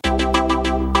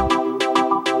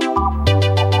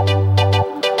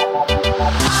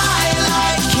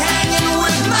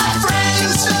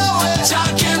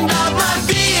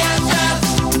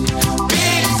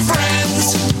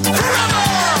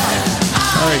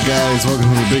Guys, welcome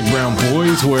to the Big Brown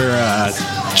Boys, where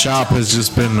Chop has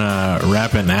just been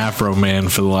rapping Afro Man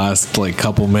for the last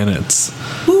couple minutes.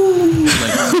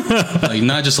 like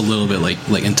not just a little bit, like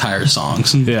entire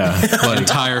songs. Yeah,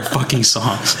 entire fucking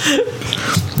songs.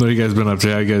 What have you guys been up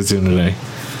to? How you guys doing today?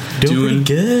 Doing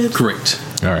good. Great.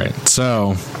 All right,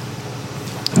 so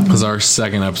this is our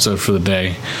second episode for the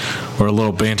day. We're a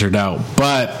little bantered out,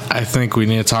 but I think we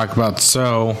need to talk about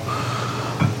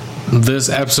this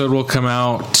episode will come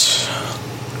out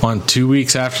on 2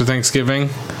 weeks after Thanksgiving.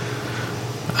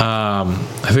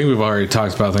 I think we've already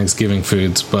talked about Thanksgiving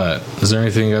foods, but is there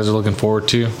anything you guys are looking forward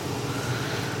to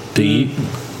eat?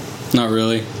 Not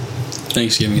really.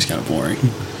 Thanksgiving is kind of boring.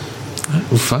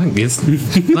 Fine, it's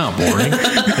not boring.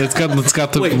 It's got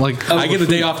the I get the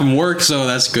day off from work, so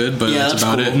that's good. But yeah, that's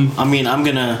about cool. it. I mean, I'm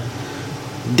gonna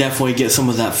definitely get some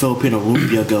of that Filipino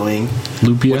lumpia going.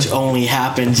 Lumpia? Which only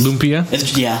happens... Lumpia?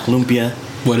 Lumpia.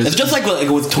 What is it's just like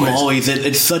with tamales.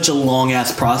 It's such a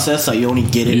long-ass process that you only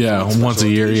get it... once a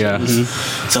year, occasions.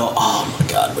 So, oh my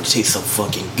god, but it tastes so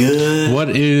fucking good. What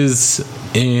is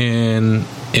in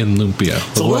lumpia?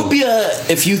 So lumpia,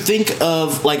 if you think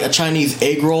of like a Chinese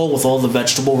egg roll with all the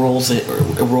vegetable rolls or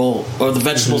the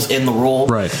vegetables in the roll,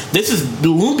 right?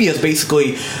 Lumpia is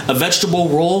basically a vegetable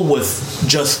roll with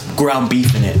just ground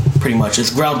beef in it. Pretty much, it's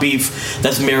ground beef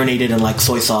that's marinated in like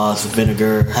soy sauce,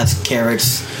 vinegar, has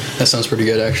carrots. That sounds pretty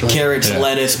good, actually. Carrots,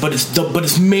 lettuce, but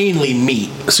it's mainly meat.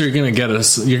 So you're gonna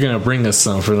bring us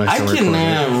some for next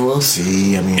time. We'll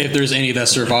see. I mean, if there's any that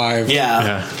survive,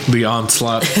 yeah, the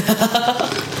onslaught.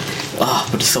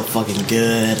 But it's so fucking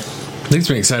good. Makes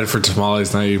me excited for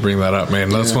tamales now you bring that up, man.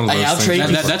 That's one of those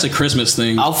things. That's a Christmas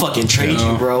thing. I'll fucking trade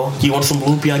you, bro. You want some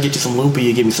lumpia? I'll get you some lumpia.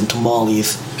 You give me some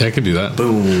tamales. Yeah, I could do that.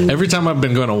 Boom. Every time I've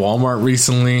been going to Walmart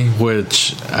recently,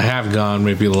 which I have gone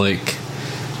maybe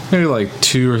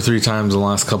 2 or 3 times in the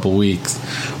last couple weeks,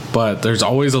 but there's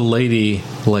always a lady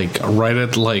right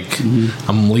at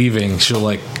I'm leaving,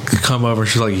 she'll come over,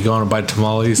 she's like, you going to buy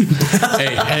tamales?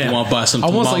 hey, I want to buy some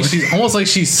tamales. Almost like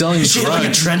she's selling she has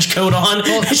a trench coat on.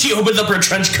 She opens up her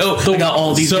trench coat. I got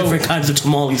all these different kinds of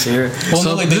tamales here. Well,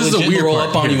 so this is a weird roll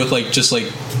up on you with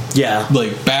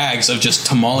bags of just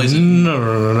tamales.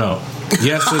 No.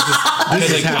 Yes, those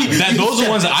are the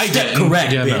ones that I get.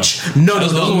 Correct, bitch. No,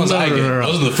 those are the ones I get.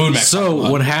 Those are the food max. So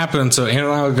what happens? So Anna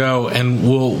and I will go and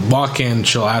we'll walk in.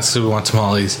 She'll ask if we want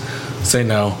tamales. Say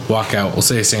no. Walk out. We'll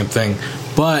say the same thing.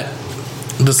 But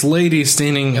this lady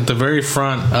standing at the very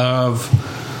front of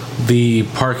the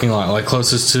parking lot,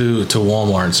 closest to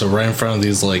Walmart, so right in front of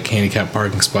these handicapped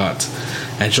parking spots,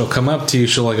 and she'll come up to you,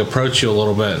 she'll approach you a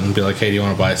little bit and be like, hey, do you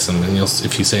want to buy some? And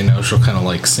if you say no, she'll kind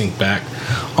of sink back,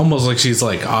 almost like she's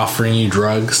offering you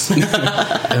drugs. And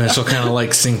then she'll kind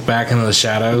of sink back into the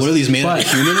shadows. What are these made of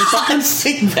human or something?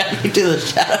 Sink back into the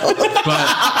shadows. But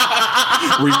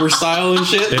Reaper style and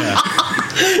shit. Yeah.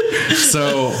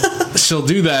 So she'll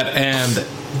do that, and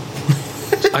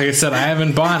like I said, I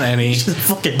haven't bought any.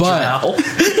 Fucking but oh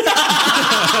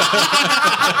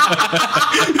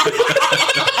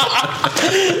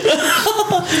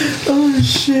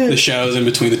shit! The shadows in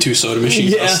between the 2 soda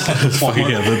machines. Yeah,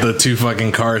 the 2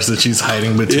 fucking cars that she's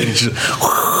hiding between. Yeah.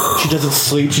 She doesn't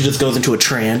sleep. She just goes into a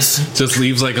trance. Just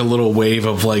leaves a little wave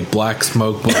of black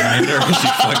smoke behind her. She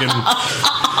fucking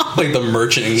the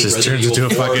merchant just turns into a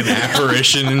fucking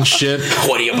apparition and shit.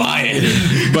 What are you buying?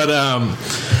 But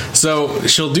so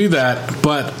she'll do that.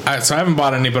 But I haven't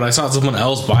bought any. But I saw someone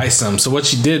else buy some. So what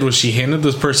she did was she handed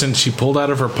this person. She pulled out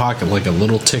of her pocket a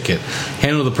little ticket,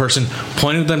 handed the person,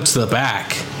 pointed them to the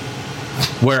back,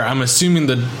 where I'm assuming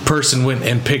the person went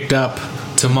and picked up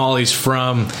tamales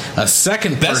from a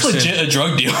second person. That's legit a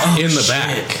drug deal in the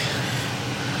back.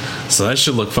 So that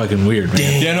should look fucking weird, man.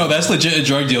 Damn. Yeah, no, that's legit a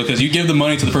drug deal, because you give the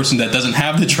money to the person that doesn't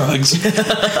have the drugs. Yeah,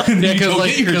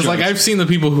 because I've seen the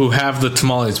people who have the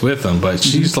tamales with them, but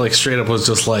she's straight up was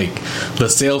just the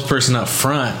salesperson up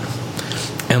front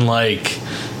and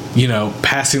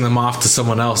passing them off to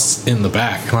someone else in the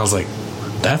back, and I was like,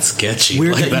 that's sketchy.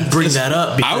 Weird that you bring that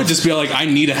up. I would just be I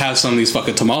need to have some of these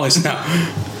fucking tamales now.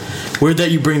 Weird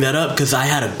that you bring that up, because I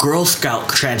had a Girl Scout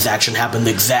transaction happen the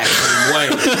exact same way.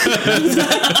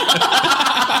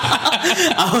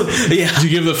 You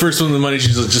give the first one the money,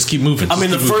 she's just keep moving.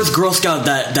 The first Girl Scout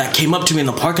that came up to me in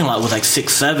the parking lot was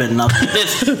 6'7", and I was like,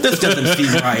 this doesn't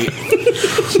seem right.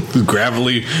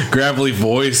 Gravelly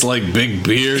voice, big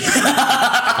beard.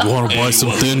 want to buy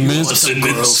some Thin Mints? Some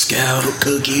Girl Scout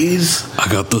cookies. I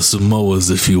got the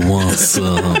Samoas if you want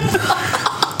some.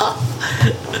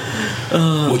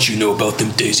 What you know about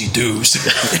them Daisy Doos?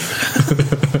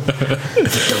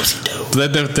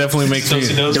 That definitely makes me.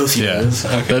 Okay.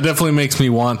 That definitely makes me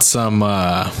want some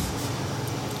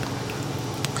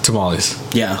tamales.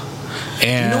 Yeah.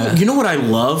 And You know what I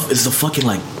love is the fucking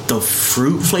like the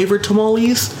fruit flavored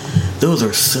tamales. Those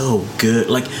are so good.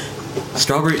 Like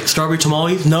strawberry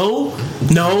tamales. No.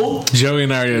 Joey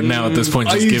and I are now at this point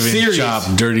Are just you giving serious? Chop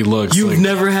dirty looks. You've like,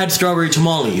 never had strawberry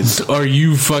tamales. are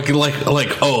you fucking like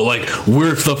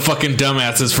we're the fucking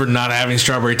dumbasses for not having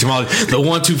strawberry tamales? The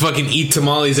ones who fucking eat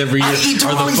tamales every year I eat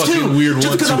are the tamales fucking too. weird Just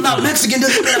ones. because who I'm not fucking- Mexican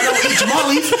doesn't mean I don't eat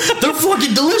tamales. They're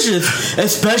fucking delicious,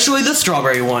 especially the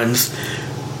strawberry ones.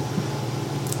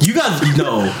 You guys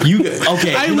know.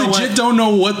 Okay. I you know legit what? don't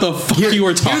know what the fuck you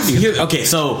were talking about. Okay,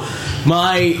 so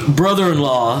my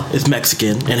brother-in-law is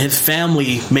Mexican, and his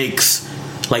family makes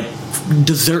like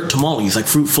dessert tamales, like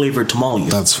fruit-flavored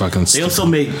tamales. That's fucking They stupid. also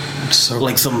make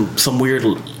like some weird,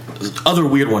 other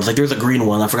weird ones. Like there's a green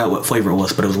one. I forgot what flavor it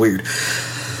was, but it was weird.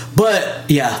 But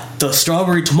yeah, the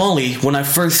strawberry tamale. When I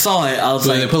first saw it, I was So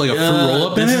like, they put, like, a fruit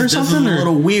roll-up in this it or is- this something, is or- a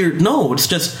little weird. No, it's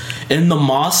just in the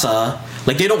masa.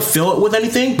 Like they don't fill it with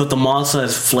anything, but the masa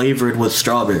is flavored with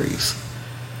strawberries.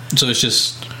 So it's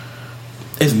just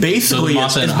It's basically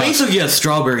masa in it's a hot- basically a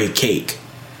strawberry cake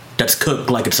that's cooked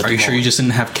like it's a Are you tamale. sure you just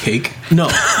didn't have cake? No,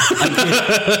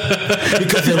 I did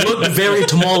because it looked very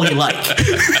tamale-like.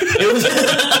 It was.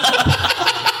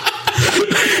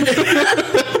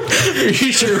 Are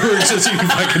you sure we're just eating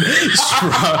fucking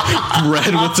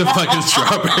bread with the fucking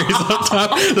strawberries on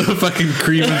top? The fucking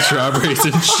cream and strawberries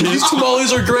and shit. These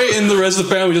tamales are great, and the rest of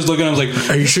the family just looking at them like,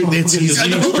 Are you sure he's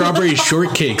eating strawberry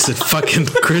shortcakes at fucking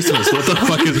Christmas? What the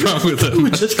fuck is wrong with him?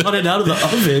 Just got it out of the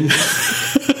oven.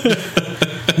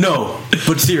 No,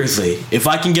 but seriously, if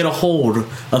I can get a hold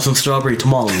of some strawberry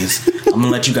tamales, I'm gonna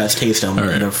let you guys taste them.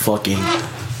 right. They're fucking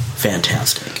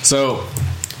fantastic.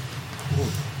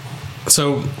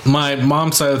 So my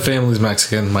mom's side of the family is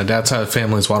Mexican. My dad's side of the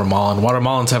family is Guatemalan.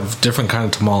 Guatemalans have different kind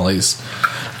of tamales.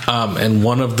 And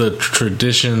one of the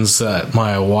traditions that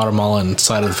my Guatemalan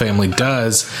side of the family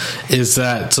does is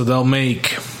that, so they'll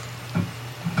make,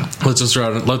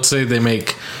 let's say they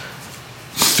make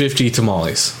 50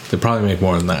 tamales. They probably make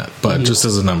more than that, but just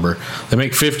as a number, they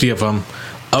make 50 of them.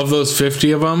 Of those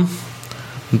 50 of them,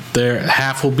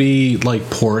 half will be like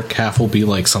pork, half will be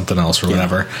like something else or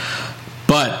whatever.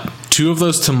 But 2 of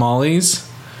those tamales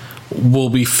will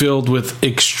be filled with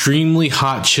extremely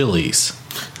hot chilies,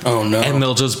 oh no. and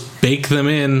they'll just bake them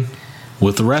in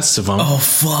with the rest of them. Oh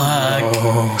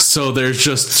fuck! So there's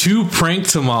just 2 prank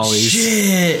tamales.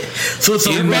 Shit! So it's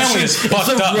a In- Russian, is it's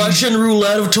fucked a up. Russian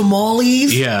roulette of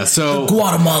tamales. Yeah, so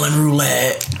Guatemalan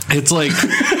roulette. it's like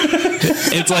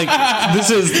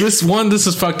this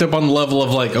is fucked up on the level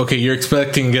of like, okay, you're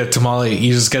expecting to get a tamale,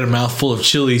 you just get a mouthful of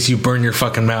chilies, you burn your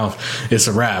fucking mouth, it's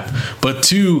a wrap. But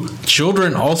 2,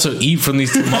 children also eat from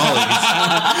these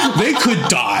tamales. They could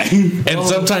die. And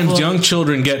sometimes young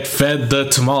children get fed the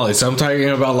tamales. So I'm talking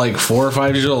about like 4 or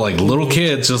 5 years old, like little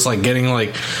kids, just like getting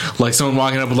like someone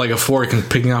walking up with like a fork and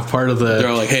picking off part of the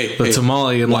They're like, hey,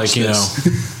 tamale and watch like, you this.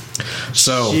 know.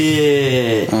 So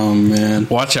Shit. Oh man.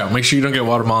 watch out. Make sure you don't get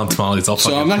Guatemalan tamales. I'll So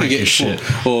fucking I'm not gonna break your get shit.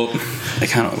 Well,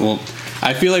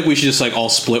 I feel like we should just like all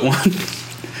split one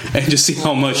and just see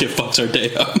how much it fucks our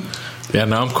day up. Yeah,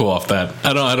 no, I'm cool off that.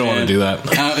 I don't want to do that.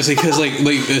 It's like because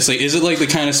it's like is it like the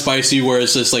kind of spicy where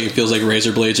it's just like it feels like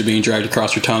razor blades are being dragged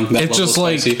across your tongue? That It's level just of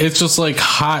like spicy?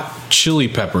 hot chili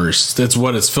peppers. That's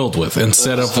what it's filled with,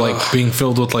 instead of like being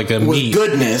filled with like a With meat.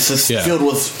 goodness, it's Yeah. filled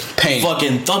with Pain.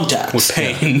 fucking thumbtacks. with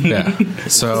pain, Yeah.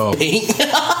 So Pain?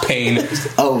 pain,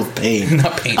 Oh, with pain.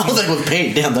 not pain. I was like, with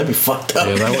pain. Damn, that'd be fucked up.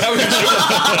 yeah, that was,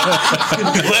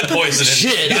 Lead poisoning.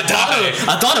 Shit,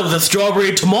 I thought it was a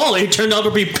strawberry tamale. It turned out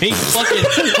to be pink fucking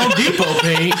Home Depot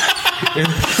paint.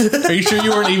 are you sure you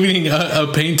weren't eating a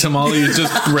paint tamale? It's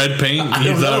just red paint.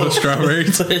 You thought it was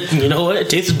strawberries? But you know what? It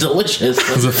tasted delicious. It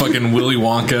was a fucking Willy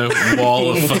Wonka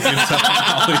wall of fucking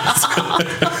tamales.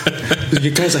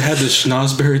 You guys, I had this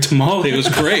schnozberry tamale. It was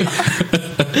great.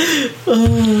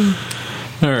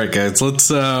 All right, guys, let's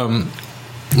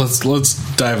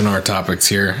dive into our topics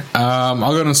here. I'll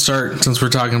go and start since we're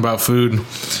talking about food.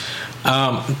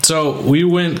 So we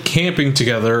went camping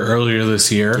together earlier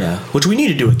this year. Yeah, which we need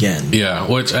to do again. Yeah,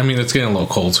 which, I mean, it's getting a little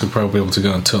cold, so we'll probably be able to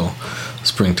go until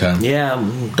springtime. Yeah,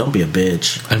 don't be a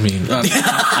bitch. I mean,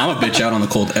 I'm a bitch out on the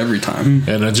cold every time.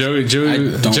 and Joey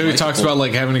like talks cold. about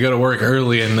like having to go to work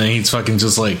early, and then he's fucking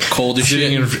just like Cold as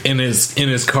sitting shit. in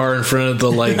his car in front of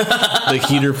the like the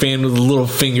heater fan with a little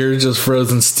finger just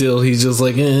frozen still. He's just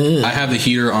like, I have the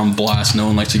heater on blast. No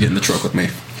one likes to get in the truck with me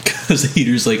because the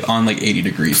heater's like on like 80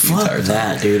 degrees the Fuck entire time.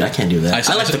 that, dude. I can't do that.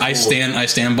 I like the I cold.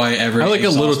 stand by every. I like a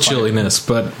little exhaust pipe. chilliness,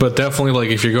 but definitely like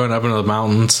if you're going up into the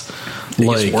mountains,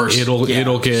 like worse. it'll get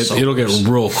so it'll get worse.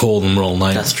 real cold and real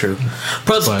night. That's true.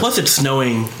 Plus it's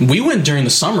snowing. We went during the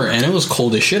summer and it was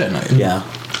cold as shit at night. Yeah.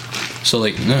 So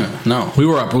like no. We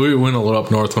went a little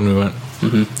up north when we went.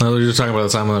 Mm-hmm. No, you're talking about the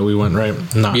time that we went, right?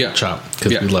 Not Yeah. Chop,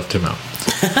 because Yeah. we left him out.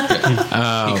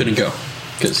 He couldn't go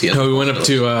because he had. No, we went up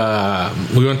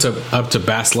to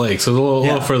Bass Lake, so it was a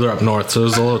little further up north, so it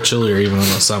was a little chillier even in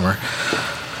the summer.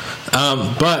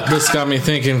 But this got me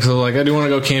thinking, because like I do want to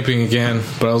go camping again,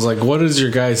 but I was like, what is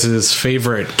your guys'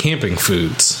 favorite camping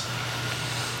foods?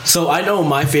 So I know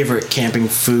my favorite camping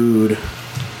food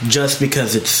just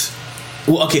because it's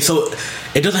well, okay, so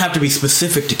it doesn't have to be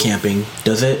specific to camping,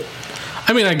 does it?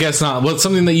 I mean, I guess not. But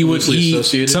something that you would Loosely eat,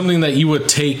 associated? something that you would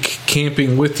take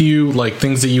camping with you, like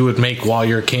things that you would make while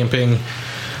you're camping.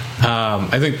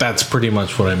 I think that's pretty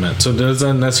much what I meant. So it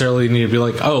doesn't necessarily need to be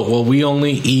like, oh, well, we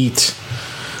only eat.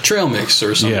 trail mix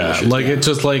or something. Yeah, like it's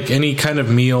just like any kind of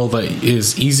meal that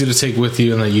is easy to take with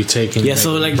you and that you take. And Yeah,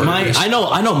 so like I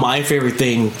know my favorite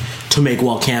thing to make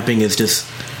while camping is just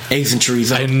eggs and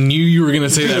chorizo. I knew you were going to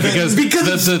say that because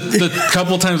the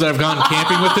couple times that I've gone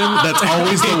camping with him, that's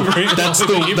always that's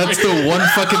the one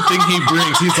fucking thing he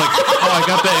brings. He's like, oh, I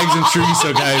got the eggs and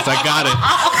chorizo, guys. I got it.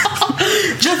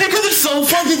 Just because it's so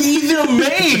fucking easy to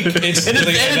make. It's And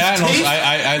like it that. And also, tastes-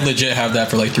 I legit have that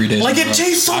for like 3 days. Like in a it row.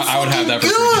 tastes so I would have that for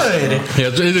good. 3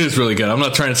 days. Yeah, it is really good. I'm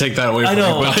not trying to take that away from I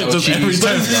know. you, but Oh, just geez. every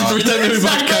time that we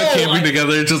both go camping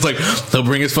together, it's just like they'll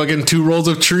bring us fucking 2 rolls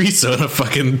of chorizo and a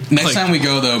fucking Next like, time we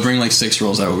go though, bring like 6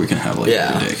 rolls that way we can have like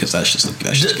Yeah. every day because that's just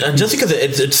good. Just because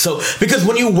it's so because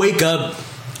when you wake up,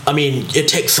 I mean, it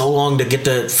takes so long to get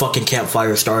the fucking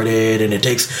campfire started, and it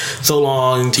takes so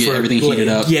long To get everything heated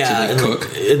up to, like, and, cook.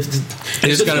 It's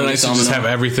it's kind of nice to just have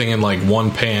everything in like one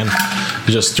pan.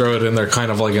 You just throw it in there, kind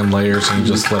of like in layers, and you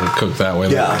just let it cook that way.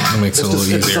 Yeah, It makes it a little it's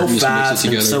easier. so Just mix it fast,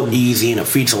 and it's so together. easy, and it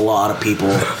feeds a lot of people.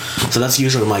 So that's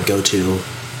usually my go-to.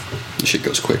 This shit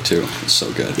goes quick too. It's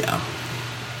so good. Yeah,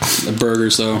 The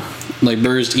burgers though, like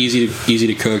burgers easy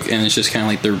to cook, and it's just kind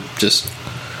of like they're just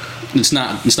it's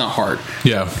not hard.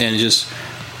 Yeah. And it's just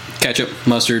ketchup,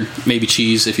 mustard, maybe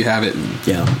cheese if you have it.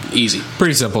 yeah. Easy.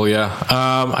 Pretty simple, yeah.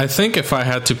 I think if I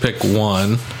had to pick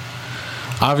one,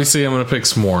 obviously I'm going to pick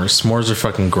s'mores. S'mores are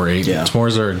fucking great. Yeah.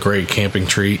 S'mores are a great camping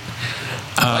treat.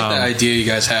 I like that idea you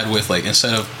guys had with like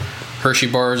instead of Hershey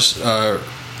bars,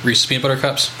 Reese's peanut butter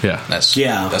cups. Yeah. that's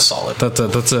solid. That's a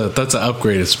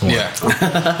upgraded s'more. Yeah,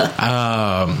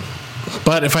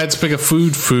 But if I had to pick a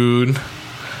food,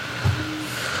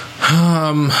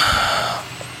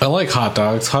 I like hot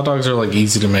dogs. Hot dogs are like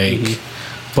easy to make,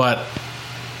 but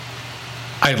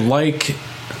I like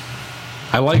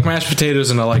mashed potatoes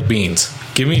and I like beans.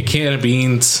 Give me a can of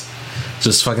beans.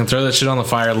 Just fucking throw that shit on the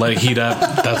fire, let it heat up.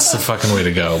 That's the fucking way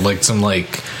to go. Like some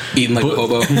like eating like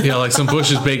Bobo. yeah, like some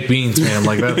Bush's baked beans, man.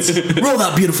 Like that's Roll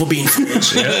that beautiful bean.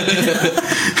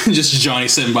 Just Johnny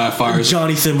sitting by a fire.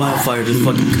 Johnny sitting by a fire, just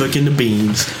fucking cooking the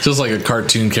beans. just like a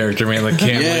cartoon character, man. The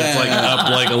can Yeah. it's like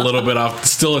up like a little bit off,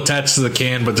 still attached to the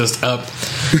can, but just up,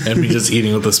 and me just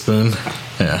eating with a spoon.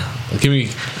 Yeah, give me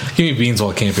beans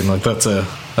while camping. Like that's a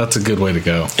good way to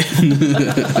go.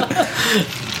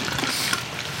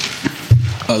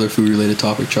 Other food related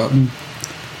topic, Chop.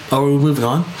 Are we moving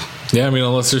on? Yeah, I mean,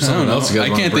 unless there's something else you guys I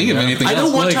wanna can't bring think of up. anything I know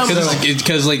else. one time-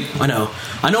 Because like I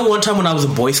know one time when I was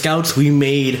in Boy Scouts, we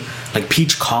made like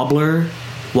peach cobbler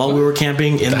while we were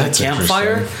camping in That's the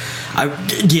campfire. I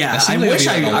seems like wish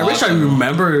it'd be like a I wish lot I of-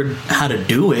 remembered how to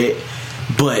do it,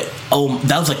 but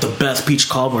that was like the best peach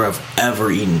cobbler I've ever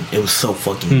eaten. It was so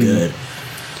fucking good.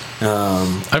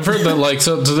 I've heard that like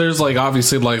so there's like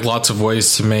obviously like lots of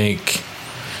ways to make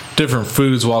different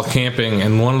foods while camping,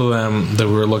 and one of them that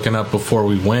we were looking up before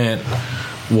we went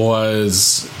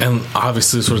was, and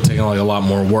obviously this would have taken like a lot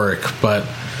more work, but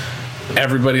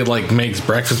everybody like makes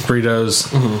breakfast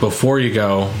burritos before you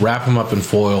go, wrap them up in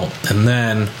foil, and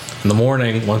then in the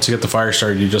morning once you get the fire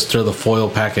started, you just throw the foil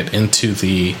packet into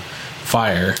the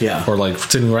fire, Yeah. or like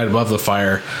sitting right above the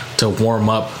fire to warm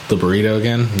up the burrito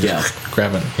again. Yeah.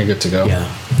 Grab it, you're good to go.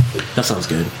 Yeah, that sounds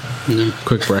good.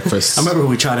 Quick breakfast. I remember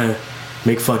we tried to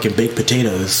make fucking baked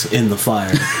potatoes in the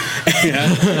fire.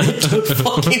 It took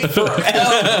fucking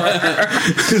forever.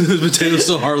 The potato's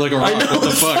so hard like a rock. What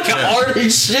the fuck? Hard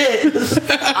as shit.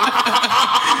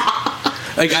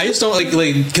 Like I just don't like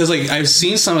because I've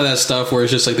seen some of that stuff where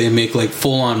it's just like they make like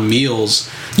full on meals.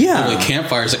 Yeah, for, like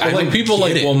campfires. Like, I like people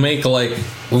like will make like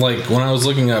when I was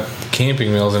looking up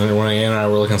camping meals and when Anna and I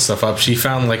were looking stuff up, she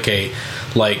found like a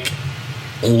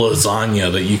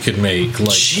lasagna that you could make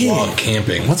while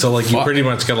camping. So like you pretty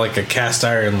much got like a cast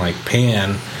iron like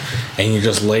pan, and you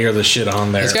just layer the shit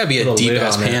on there. It's gotta be a deep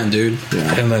ass pan, dude.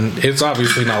 Yeah. And then it's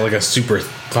obviously not like a super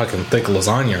fucking thick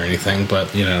lasagna or anything,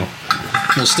 but you know.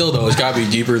 Well, still though, it's gotta be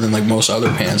deeper than like most other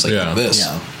pans like this.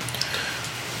 Yeah.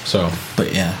 So,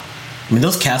 but yeah, I mean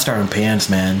those cast iron pans,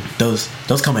 man. Those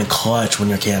come in clutch when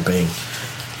you're camping.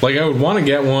 Like I would want to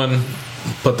get one,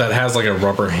 but that has like a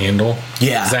rubber handle.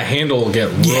 Yeah, 'cause that handle will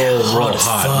get real hot.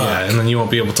 Fuck. Yeah, and then you won't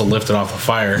be able to lift it off the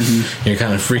fire. Mm-hmm. You're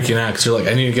kind of freaking out because you're like,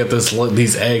 I need to get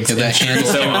these eggs. Get that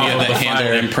handle,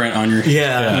 handle imprint on your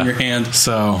on your hand.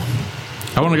 So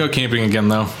I want to go camping again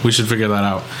though. We should figure that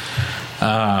out.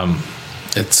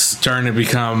 It's starting to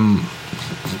become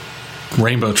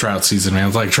rainbow trout season, man.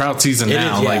 It's like trout season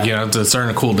now. Like, you know, it's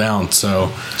starting to cool down.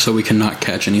 So we cannot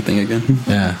catch anything again.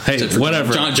 Yeah. Hey,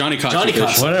 whatever. Johnny caught two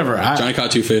fish. Whatever. Johnny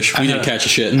caught 2 fish. We didn't catch a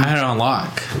shit. I had it on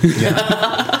lock.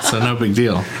 Yeah. So no big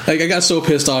deal. Like I got so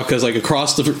pissed off because like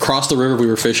across the river we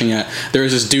were fishing at, there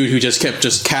was this dude who just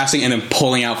kept casting and then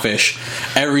pulling out fish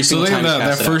every single time.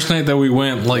 That first night that we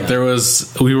went, like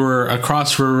we were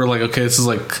across the river. Like, okay, this is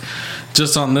like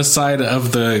just on this side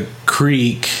of the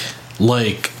creek,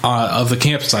 like of the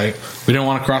campsite. We didn't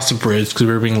want to cross the bridge because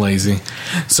we were being lazy,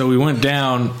 so we went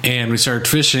down and we started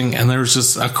fishing. And there was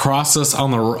just across us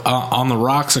on the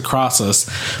rocks across us,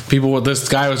 this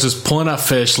guy was just pulling up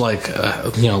fish like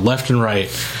left and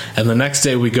right. And the next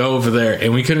day we go over there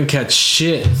and we couldn't catch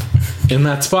shit in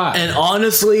that spot. And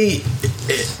honestly,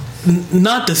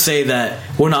 not to say that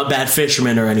we're not bad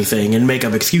fishermen or anything and make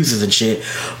up excuses and shit,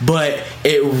 but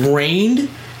it rained.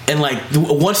 And like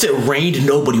once it rained,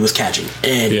 nobody was catching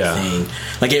anything. Yeah.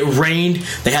 Like it rained,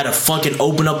 they had to fucking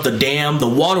open up the dam. The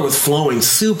water was flowing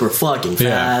super fucking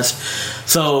fast. Yeah.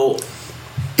 So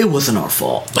it wasn't our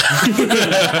fault.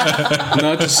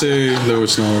 Not to say that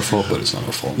it's not our fault, but it's not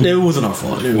our fault. It wasn't our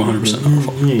fault. 100% not our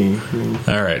fault. Mm-hmm.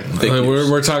 All right,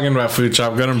 we're talking about food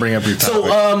shop. I'm gonna bring up your topic.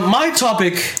 So my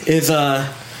topic is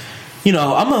I'm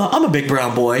a big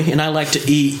brown boy and I like to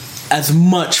eat as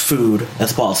much food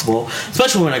as possible,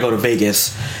 especially when I go to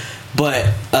Vegas. But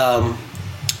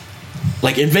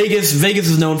like in Vegas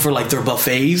is known for like their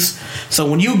buffets. So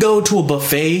when you go to a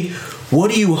buffet, what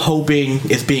are you hoping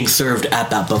is being served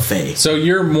at that buffet? So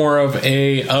you're more of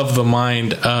the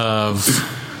mind of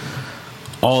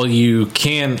all you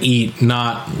can eat,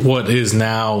 not what is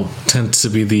now tends to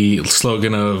be the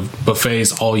slogan of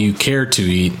buffets, all you care to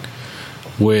eat.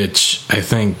 Which I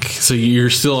think, so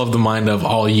you're still of the mind of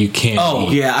all you can eat.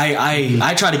 Oh, yeah,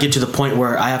 I try to get to the point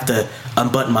where I have to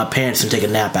unbutton my pants and take a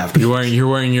nap after. You're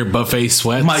wearing your buffet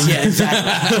sweats? Yeah,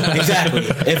 exactly.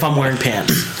 Exactly. If I'm wearing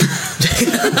pants.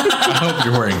 I hope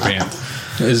you're wearing pants.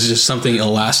 It's just something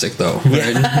elastic, though.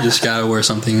 Right? Yeah. You just gotta wear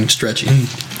something stretchy.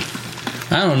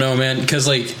 I don't know, man, because,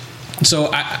 like, so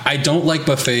I don't like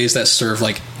buffets that serve,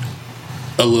 like,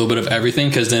 a little bit of everything,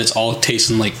 because then it's all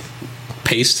tasting like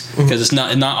paste, because it's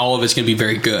not all of it's going to be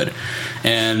very good.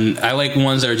 And I like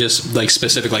ones that are just like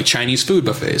specific, like Chinese food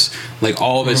buffets, like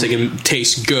all of it's like it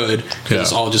tastes good because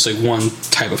it's all just like one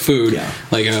type of food.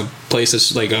 Like a place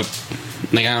that's like I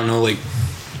don't know, like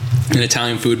an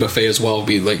Italian food buffet as well would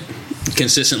be like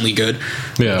consistently good.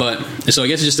 But so I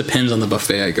guess it just depends on the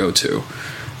buffet I go to.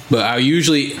 But I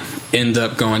usually end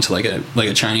up going to like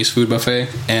a Chinese food buffet,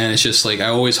 and it's just like I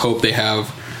always hope they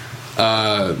have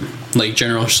like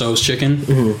General Tso's chicken.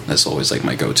 That's always like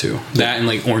my go-to. That and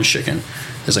like orange chicken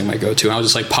is like my go-to. I'll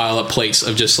just like pile up plates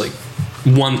of just like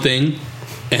one thing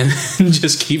and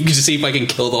just see if I can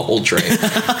kill the whole tray.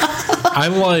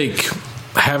 I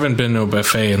haven't been to a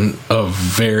buffet in a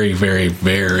very, very,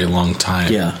 very long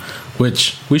time. Yeah.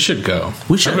 Which we should go.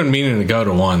 I've been meaning to go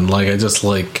to one. Like I just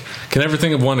can never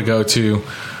think of one to go to.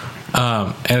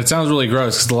 And it sounds really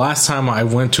gross because the last time I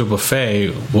went to a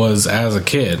buffet was as a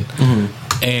kid.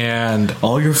 And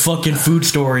all your fucking food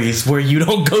stories where you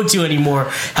don't go to anymore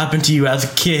happened to you as a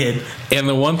kid. And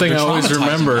the one thing I always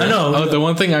remember,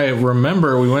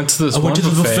 we went to this went to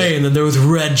the buffet and then there was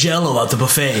red Jello at the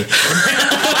buffet.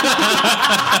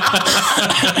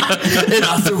 And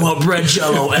I threw up red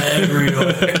Jello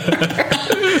everywhere.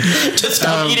 Just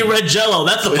stop eating red Jello.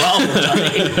 That's the problem.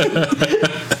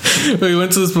 We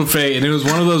went to this buffet, and it was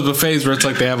one of those buffets where it's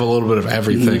like they have a little bit of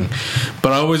everything.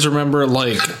 But I always remember,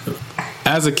 like,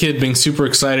 as a kid being super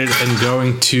excited and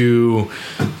going to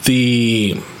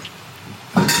the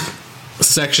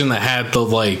section that had the,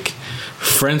 like,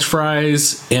 French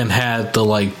fries and had the,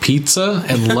 like, pizza,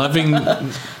 and loving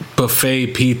buffet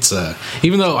pizza.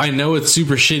 Even though I know it's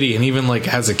super shitty, and even, like,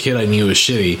 as a kid I knew it was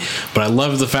shitty, but I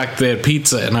loved the fact that they had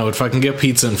pizza, and I would fucking get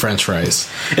pizza and French fries.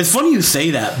 It's funny you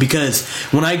say that, because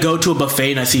when I go to a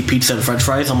buffet and I see pizza and French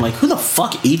fries, I'm like, who the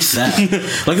fuck eats that?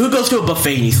 Like, who goes to a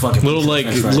buffet and eats fucking Little pizza like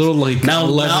and French fries? little like Now-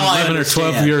 11 now I 11 or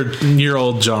understand. 12 year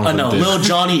old John. I know, little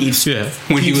Johnny eats Yeah.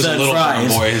 When he was pizza a and little brown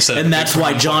fries, boy instead of and a that's big why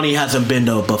brown boy. Johnny hasn't been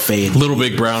to a buffet. Little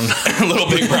Big Brown. Little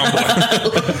big brown boy.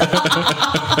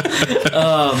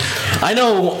 I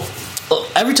know.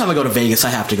 Every time I go to Vegas, I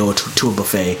have to go to a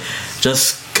buffet,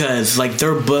 just because like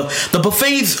the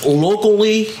buffets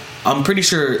locally. I'm pretty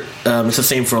sure it's the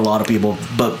same for a lot of people,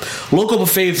 but local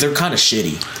buffets, they're kind of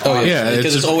shitty. Oh yeah, Yeah,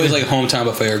 because it's always like hometown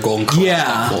buffet or Golden Corral.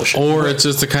 Yeah. Bullshit. Or it's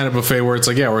just the kind of buffet where it's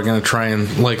like, yeah, we're going to try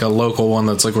and, like, a local one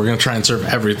that's like, we're going to try and serve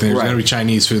everything. There's Right. going to be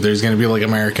Chinese food. There's going to be, like,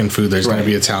 American food. There's going Right.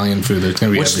 to be Italian food. There's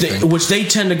going to be everything. Which they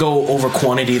tend to go over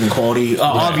quantity than quality,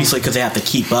 obviously because they have to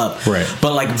keep up. Right.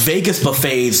 But like Vegas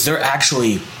buffets, they're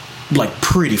actually like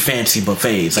pretty fancy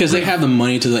buffets because they have the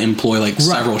money to employ like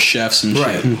several chefs and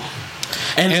Right. shit.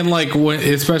 and like, when,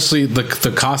 especially the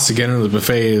cost to get into the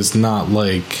buffet is not,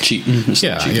 like... Cheap.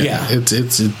 Yeah, Cheap. yeah. Yeah.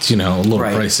 It's you know, a little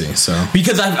Right. pricey, so...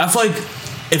 Because I feel like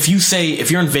if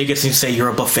you're in Vegas and you say you're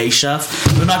a buffet chef,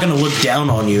 they're not going to look down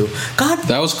on you. God,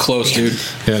 That was close, dude.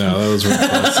 Yeah, no, that was really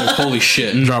close. Like, holy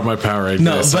shit. Drop my power right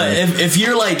no. there, But sorry. if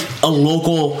you're like a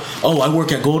local, I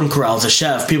work at Golden Corral as a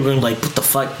chef, people are gonna be like, what the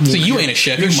fuck? So you ain't a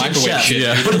chef. You You're a microwave chef. shit.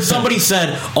 Yeah. But if somebody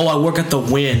said, I work at the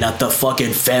Wynn at the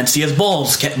fucking fanciest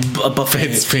balls buffet.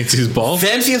 It's Fancy's balls?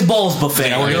 Fanciest balls buffet.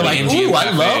 Yeah, I work You're at like, the MGM ooh, I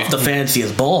cafe. love the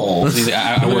fanciest balls.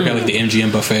 I work at like the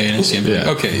MGM buffet and it's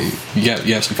Yeah. okay.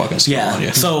 You have some fucking skill on you.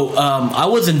 Yeah. So I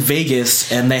was in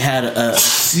Vegas and they had a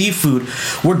seafood.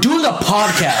 We're doing a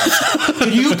podcast.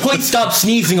 Can you please stop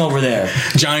sneezing over there?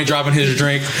 Johnny dropping his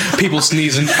drink, people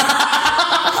sneezing.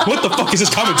 What the fuck is this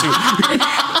coming to?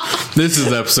 This is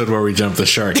the episode where we jump the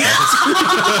shark. This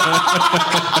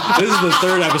is the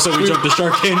third episode we jumped the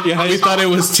shark in. Yeah, We thought it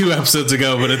was 2 episodes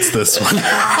ago, but it's this one.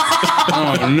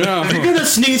 oh no. If you're gonna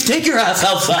sneeze, take your ass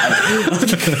outside.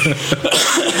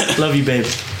 Love you, babe.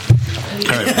 All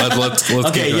right, let's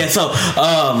Okay, keep yeah. going. So,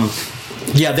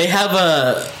 they have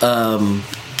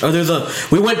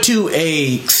we went to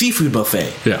a seafood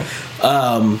buffet. Yeah.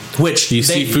 Which You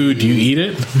see food, you eat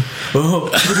it?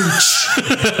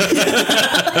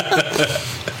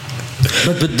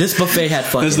 but this buffet had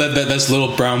fucking. That's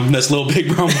little big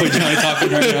brown boy Johnny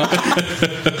talking right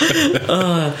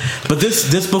now. But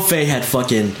this buffet had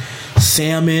fucking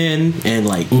salmon and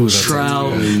like that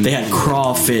trout. sounds good. They had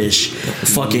crawfish,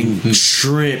 fucking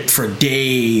shrimp for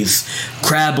days,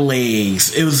 crab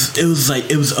legs. It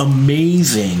was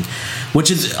amazing. Which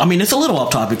is, I mean, it's a little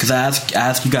off topic because I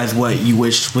asked you guys what you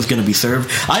wish was going to be served.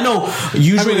 I know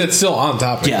usually, I mean, it's still on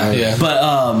topic. yeah, Yeah. but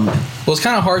Well, it's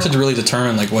kind of hard to really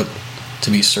determine like what to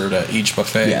be served at each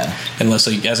buffet, Yeah. unless,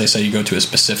 like, as I said, you go to a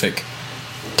specific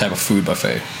type of food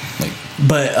buffet. Like,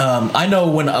 I know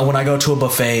when I go to a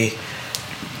buffet,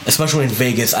 especially in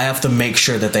Vegas, I have to make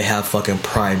sure that they have fucking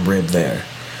prime rib there,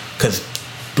 because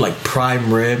like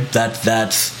prime rib, that's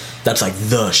like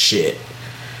the shit.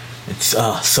 It's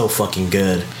so fucking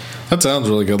good. That sounds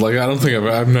really good. Like, I don't think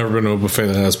I've never been to a buffet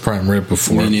that has prime rib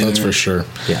before. Me neither. That's for sure.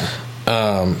 Yeah.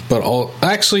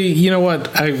 Actually, you know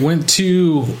what? I went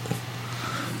to.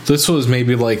 This was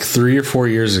maybe like 3 or 4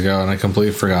 years ago, and I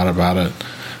completely forgot about it.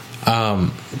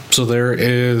 So there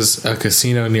is a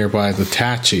casino nearby, the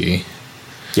Tachi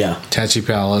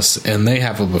Palace, and they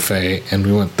have a buffet, and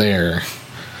we went there,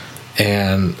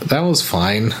 and that was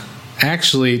fine.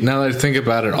 Actually, now that I think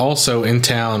about it, also in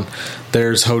town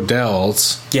there's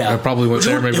Hodel's. Yeah. I probably went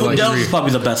there maybe like Hodel's 3. is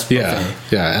probably the best buffet.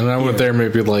 Yeah, and I went there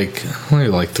maybe like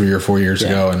 3 or 4 years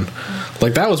ago, and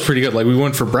like that was pretty good. Like we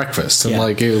went for breakfast, and Yeah.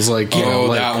 like it was like you know,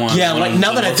 like, that one. Yeah, One like on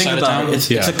now the that I north think side of about town?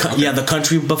 it, the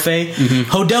country buffet.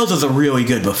 Hodel's is a really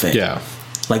good buffet. yeah,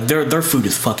 Like their food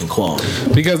is fucking quality.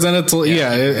 because then it's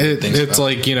it's about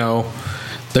like you know.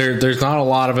 There's not a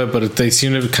lot of it, but they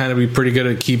seem to kind of be pretty good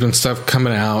at keeping stuff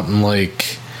coming out, and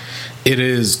like it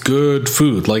is good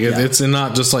food. Like it's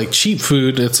not just like cheap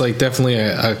food. It's like definitely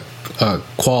a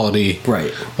quality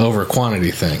over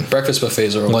quantity thing. breakfast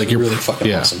buffets are Like, you're- really fucking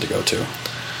yeah. awesome to go to.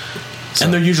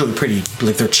 And they're usually pretty,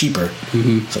 like they're cheaper.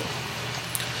 So,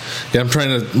 Yeah, I'm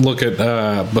trying to look at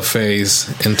buffets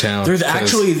in town. there's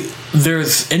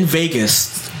 'cause- in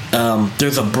Vegas,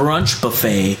 there's a brunch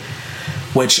buffet,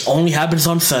 which only happens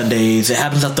on Sundays. It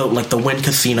happens at the Wynn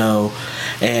Casino,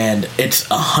 and it's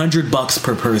 $100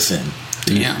 per person.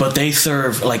 Yeah. But they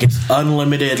serve like it's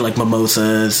unlimited like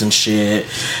mimosas and shit,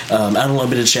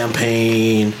 unlimited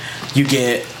champagne. You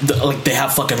get they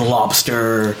have fucking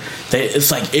lobster. It's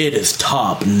like it is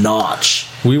top notch.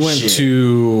 We went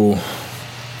to.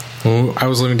 I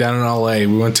was living down in LA.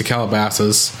 We went to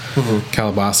Calabasas,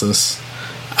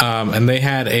 and they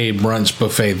had a brunch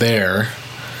buffet there.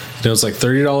 It was like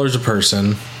 $30 a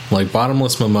person, like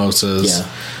bottomless mimosas. Yeah.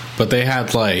 But they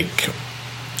had like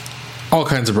all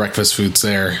kinds of breakfast foods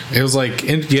there. It was like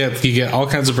you get all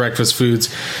kinds of breakfast foods.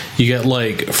 You get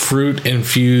like two fruit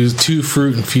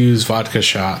infused vodka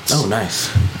shots. Oh,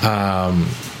 nice.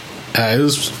 It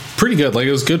was pretty good. Like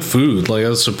it was good food. Like I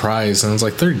was surprised, and it was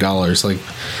like $30. Like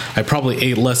I probably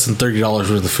ate less than $30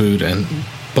 worth of food,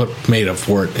 but made up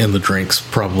for it in the drinks,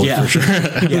 probably for sure.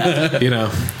 Yeah. You know,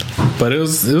 but it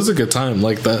was a good time.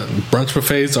 Like the brunch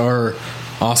buffets are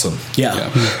awesome.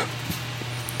 Yeah.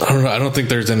 I don't know. I don't think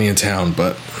there's any in town,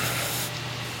 but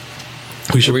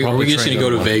we should. Are we just try going to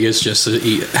go to one. Vegas just to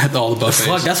eat at all the buffets?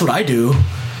 Fuck, that's what I do.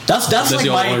 That's like the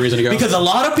only reason to go? Because a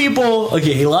lot of people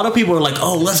are like,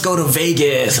 oh, let's go to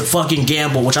Vegas and fucking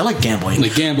gamble, which I like gambling.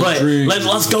 Like gamble, but drink.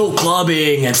 let's go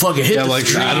clubbing and fucking hit the like,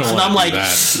 streets. I don't And wanna I'm do like,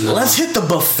 that. let's hit the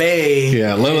buffet.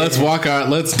 Yeah, let's walk out.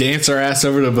 Let's dance our ass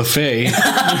over to the buffet.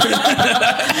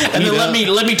 And then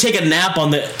let me take a nap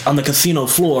on the casino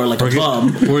floor like a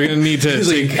bum. We're gonna need to.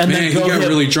 He's like, And man, then he go got hit-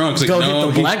 really drunk. It's like, Go no,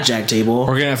 hit the blackjack table.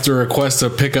 We're gonna have to request a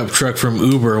pickup truck from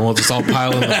Uber, and we'll just all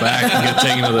pile in the back and get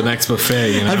taken to the next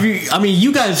buffet. You know?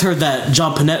 You guys heard that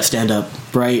John Panette stand up,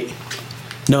 right?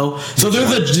 No. So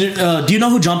there's a. Do you know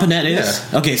who John Panette is?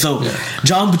 Yeah. Okay, so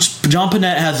John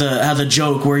Panette has a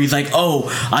joke where he's like, "Oh,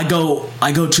 I go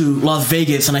to Las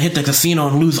Vegas and I hit the casino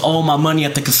and lose all my money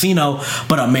at the casino,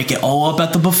 but I make it all up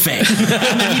at the buffet."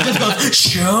 And then he just goes,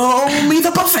 "Show me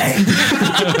the buffet."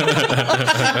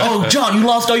 Oh, John, you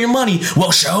lost all your money.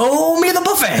 Well, show me the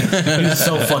buffet. It's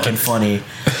so fucking funny.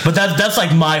 But that's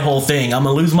like my whole thing. I'm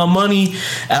gonna lose my money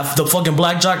at the fucking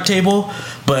blackjack table,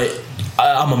 but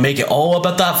I'm gonna make it all up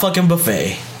at that fucking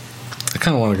buffet. I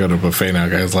kind of want to go to a buffet now,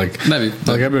 guys. Like I've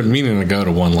been meaning to go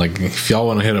to one. Like, if y'all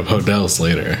want to hit up hotels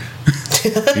later,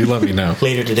 you let me know.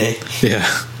 Later today. Yeah.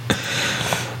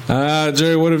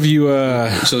 Jerry, what have you?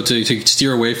 So to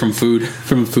steer away from food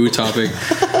topic,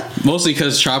 mostly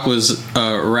because Chop was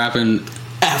rapping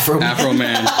Afro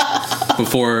Man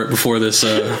before this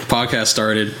podcast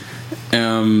started.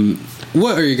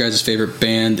 What are you guys' favorite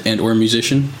band and or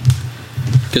musician?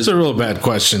 It's a real bad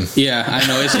question. Yeah, I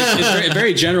know. It's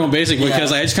very general and basic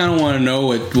because I just kind of want to know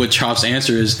what Chop's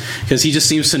answer is, because he just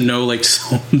seems to know like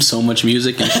so much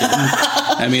music and shit.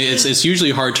 I mean, it's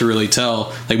usually hard to really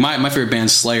tell. Like my favorite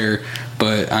band's Slayer,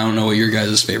 but I don't know what your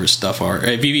guys' favorite stuff are.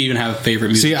 If you even have favorite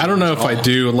music. See, I don't know if I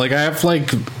do. Like, I have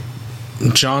like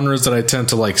genres that I tend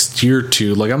to like steer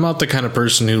to. Like, I'm not the kind of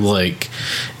person who like.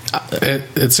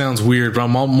 It sounds weird, but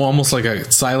I'm almost like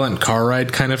a silent car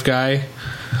ride kind of guy.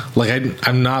 Like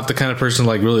I'm not the kind of person to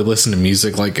like really listen to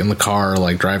music like in the car or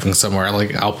like driving somewhere.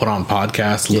 Like I'll put on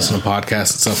podcasts, listen to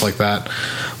podcasts and stuff like that.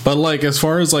 But like as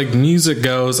far as like music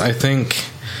goes, I think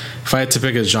if I had to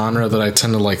pick a genre that I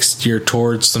tend to like steer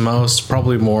towards the most,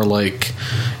 probably more like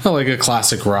like a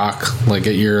classic rock. Like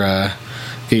get your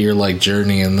like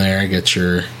Journey in there, get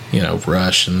your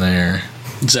Rush in there.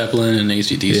 Zeppelin and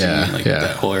AC/DC,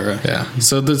 that whole era. Yeah.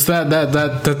 So there's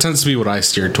that tends to be what I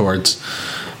steer towards.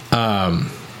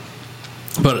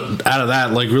 But out of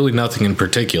that, like really nothing in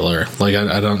particular. Like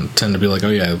I don't tend to be like, oh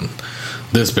yeah,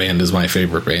 this band is my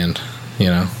favorite band.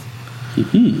 Well,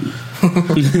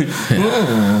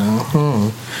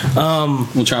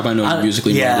 Chop, I know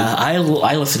musically. Yeah, I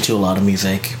listen to a lot of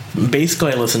music.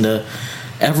 Basically, I listen to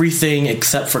everything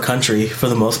except for country for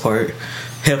the most part.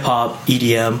 Hip hop,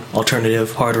 EDM,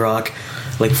 alternative, hard rock,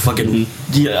 like fucking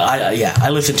I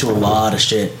listen to a lot of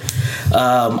shit.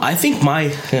 I think my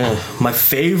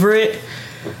favorite,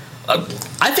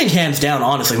 I think hands down,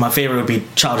 honestly, my favorite would be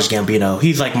Childish Gambino.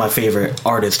 He's like my favorite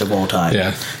artist of all time.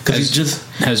 Yeah, because he's just.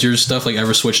 Has your stuff like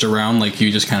ever switched around? Like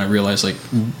you just kind of realize like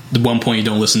at one point you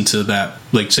don't listen to that,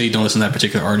 like say you don't listen to that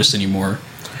particular artist anymore,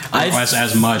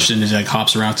 as much, and it like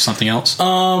hops around to something else.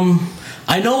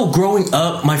 I know growing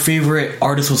up, my favorite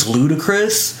artist was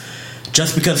Ludacris,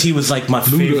 just because he was like my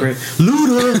favorite.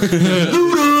 Luda.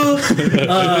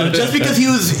 Just because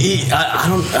he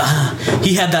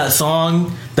had that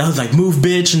song that was like move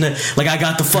bitch, and then like I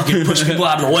got to fucking push people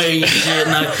out of the way and shit,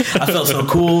 and I felt so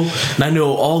cool, and I knew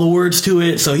all the words to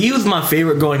it. So he was my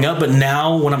favorite growing up, but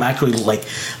now when I'm actually like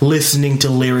listening to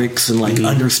lyrics and like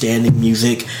understanding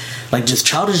music, like just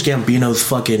Childish Gambino's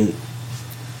fucking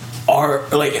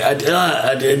art, like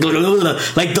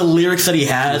the lyrics that he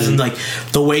has and like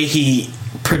the way he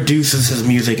produces his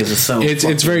music is just so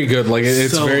it's very good. Like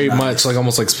it's so very much like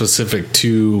almost like specific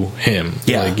to him.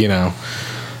 Yeah. Like, you know,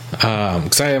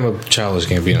 because I am a Childish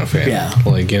Gambino fan. Yeah.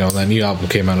 Like, you know, that new album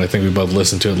came out. I think we both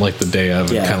listened to it like the day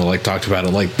of, and kind of like talked about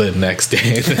it like the next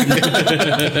day.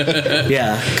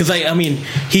 Yeah, because I mean,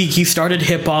 he started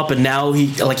hip hop, and now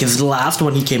he like his last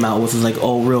one he came out with was like,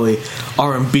 oh really,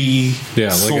 R&B,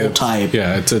 soul like type.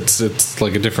 Yeah, it's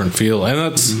like a different feel, and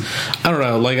that's I don't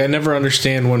know. Like I never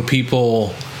understand when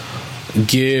people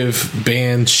give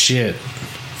bands shit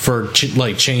for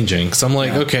like changing, because I'm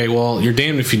like, okay, well, you're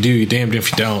damned if you do, you're damned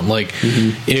if you don't. Like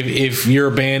if you're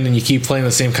a band and you keep playing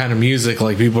the same kind of music,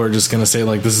 like people are just gonna say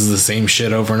like this is the same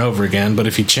shit over and over again. But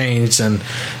if you change, then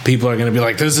people are gonna be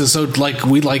like, this is so like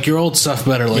we like your old stuff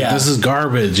better, like this is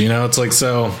garbage, you know. It's like,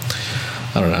 so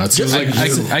I don't know, it's just like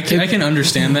I can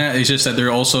understand that. It's just that there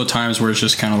are also times where it's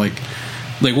just kind of like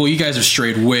well, you guys have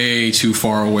strayed way too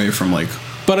far away from like.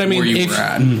 But I mean,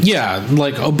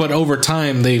 but over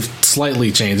time they've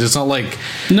slightly changed. It's not like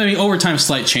no, I mean over time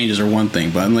slight changes are one thing,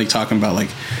 but I'm like talking about like,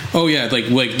 oh yeah, like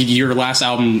your last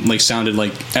album like sounded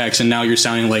like X, and now you're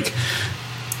sounding like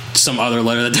some other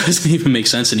letter that doesn't even make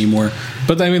sense anymore.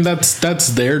 But I mean that's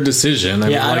their decision. I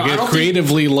mean, like I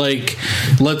creatively like,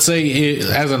 let's say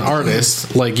as an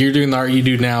artist, like you're doing the art you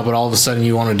do now, but all of a sudden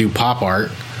you want to do pop art.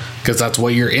 Because that's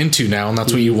what you're into now and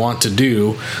that's what you want to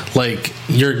do, like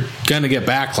you're gonna get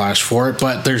backlash for it,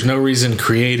 but there's no reason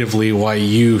creatively why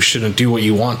you shouldn't do what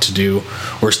you want to do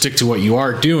or stick to what you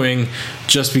are doing,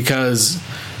 just because,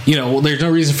 you know, there's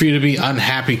no reason for you to be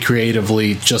unhappy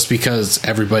creatively just because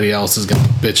everybody else is gonna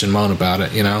bitch and moan about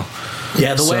it, you know.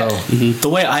 Yeah, the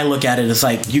way I look at it is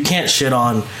like you can't shit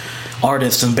on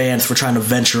artists and bands for trying to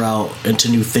venture out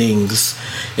into new things.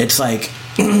 It's like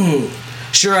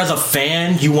sure, as a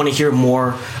fan, you want to hear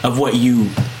more of what you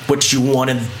want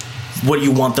them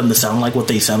to sound like, what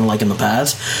they sounded like in the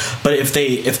past. But if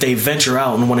they venture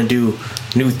out and want to do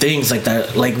new things like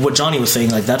that, like what Johnny was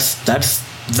saying, like that's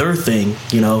their thing,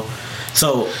 you know.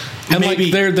 So and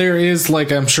maybe, like there is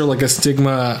like I'm sure like a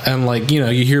stigma, and like, you know,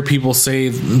 you hear people say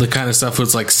the kind of stuff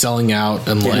was like selling out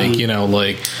and like, you know,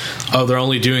 like, oh, they're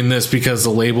only doing this because the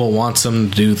label wants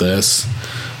them to do this.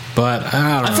 But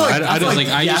I don't know. I feel like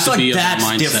that's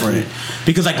different.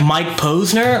 Because like Mike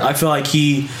Posner, I feel like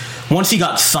once he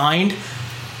got signed,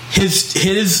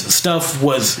 his stuff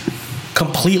was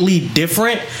completely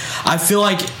different. I feel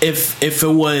like if it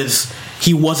was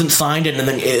he wasn't signed and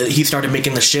then he started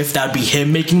making the shift, that would be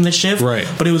him making the shift. Right.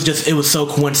 But it was so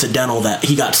coincidental that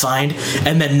he got signed,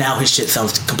 and then now his shit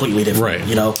sounds completely different. Right.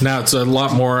 You know. Now it's a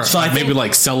lot more. So maybe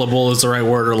like sellable is the right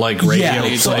word, or like radio.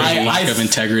 Yeah. So lack of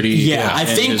integrity. Yeah. I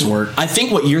think his work. I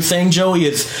think what you're saying, Joey,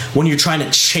 is when you're trying to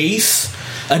chase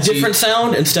a different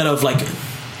sound instead of like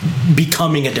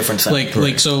becoming a different sound.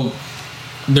 Like so.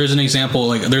 There's an example.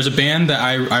 Like there's a band that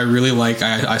I really like.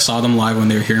 I saw them live when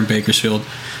they were here in Bakersfield.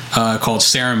 Called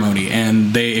Ceremony,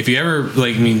 and if you ever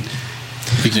like, I mean,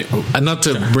 not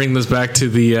to bring this back to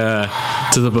the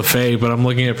buffet, but I'm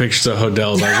looking at pictures of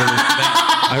Hodels.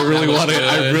 I really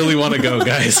want to go,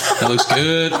 guys. That looks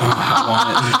good. I want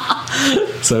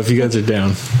it. So if you guys are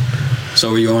down.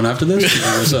 So are you going after this?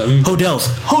 Hodels,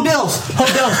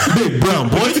 big brown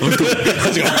boy. Let's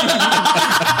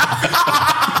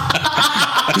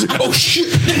go. Oh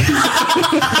shit.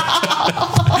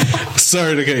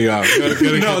 Sorry to cut you off.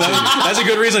 No, that's a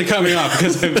good reason to cut me off,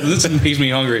 because this makes me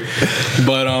hungry.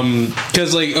 But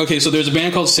because like, okay, so there's a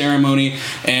band called Ceremony,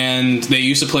 and they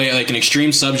used to play like an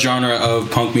extreme subgenre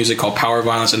of punk music called power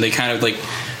violence, and they kind of like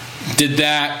did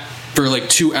that for like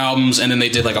 2 albums, and then they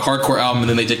did like a hardcore album, and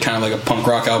then they did kind of like a punk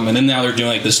rock album, and then now they're doing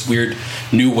like this weird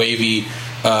new wavy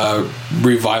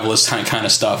revivalist kind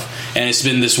of stuff, and it's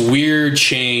been this weird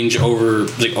change over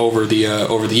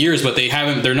the years. But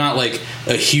they're not like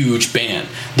a huge band.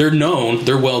 They're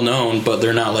well known, but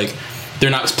they're not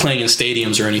playing in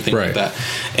stadiums or anything like that.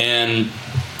 And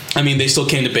I mean, they still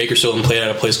came to Bakersfield and played at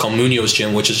a place called Munoz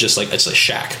Gym, which is just like, it's a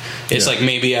shack. It's like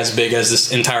maybe as big as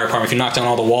this entire apartment. If you knock down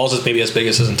all the walls, it's maybe as big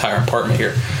as this entire apartment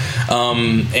here.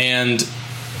 And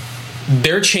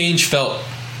their change felt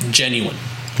genuine.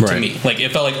 To me, like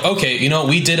it felt like, okay, you know,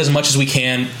 we did as much as we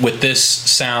can with this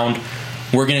sound.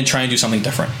 We're going to try and do something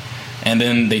different, and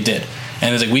then they did.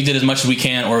 And it's like, we did as much as we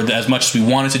can, or as much as we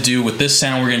wanted to do with this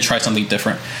sound. We're going to try something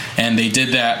different, and they did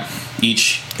that.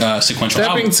 each sequential That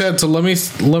album. being said, so let me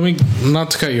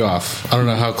not to cut you off. I don't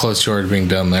know how close you are to being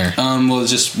done there. Well,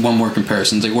 it's just one more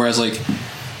comparison. Like, whereas like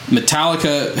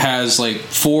Metallica has like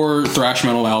 4 thrash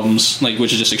metal albums, like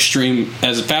which is just extreme,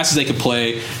 as fast as they could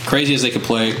play, crazy as they could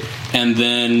play, and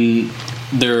then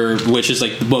which is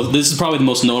like, well, this is probably the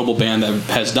most notable band that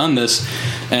has done this,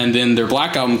 and then their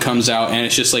Black Album comes out, and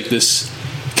it's just like this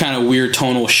kind of weird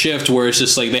tonal shift where it's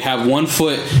just like they have one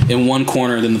foot in one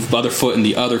corner and then the other foot in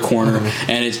the other corner,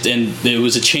 and it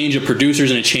was a change of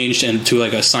producers and it changed into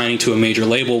like a signing to a major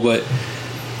label, but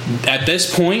at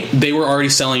this point they were already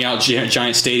selling out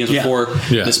giant stadiums before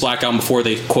this Black Album, before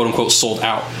they quote unquote sold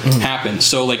out happened.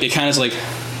 So like it kind of is like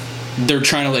they're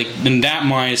trying to, like, in that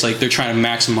mind, it's like they're trying to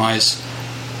maximize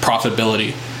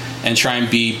profitability and try and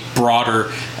be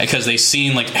broader because they've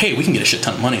seen like, hey, we can get a shit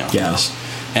ton of money off of this.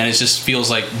 And it just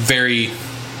feels like very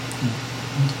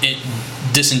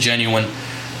disingenuous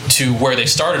to where they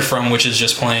started from, which is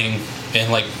just playing in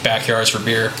like backyards for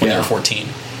beer when they were 14.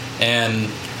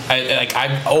 And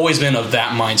I've always been of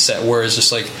that mindset where it's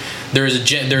just like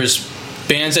there's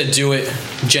bands that do it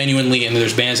genuinely and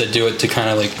there's bands that do it to kind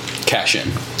of like cash in.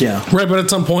 Yeah. Right, but at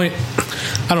some point,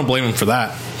 I don't blame them for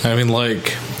that. I mean,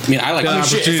 like... I like the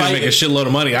opportunity to make a shitload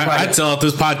of money. I'd sell out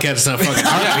this podcast in a fucking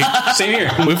heartbeat. Same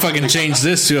here. We fucking changed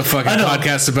this to a fucking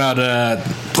podcast about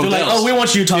They're like, oh, we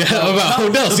want you to talk about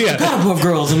hotels, Powerpuff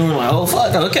Girls, and we're like, oh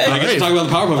fuck, okay. I get to talk about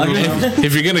the Powerpuff Girls.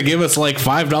 If you're gonna give us like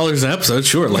 $5 an episode,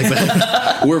 sure, like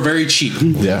that. We're very cheap.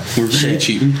 Yeah, we're very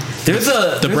cheap.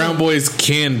 The Brown Boys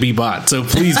can be bought, so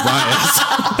please buy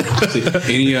us.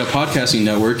 Any podcasting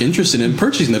network interested in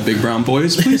purchasing the Big Brown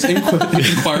Boys, please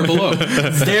inquire below.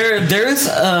 There's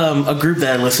a group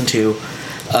that I listen to.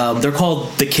 They're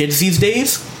called The Kids These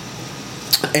Days,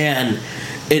 and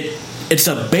it's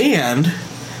a band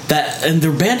and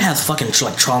their band has fucking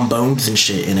like trombones and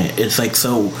shit in it. It's like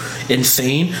so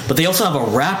insane, but they also have a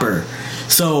rapper.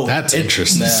 So that's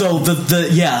interesting. So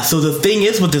the thing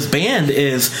is with this band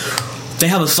is they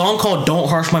have a song called Don't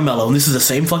Harsh My Mellow, and this is the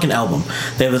same fucking album.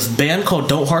 They have this band called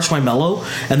Don't Harsh My Mellow,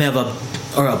 and they have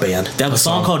They have a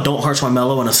song called Don't Harsh My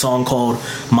Mellow and a song called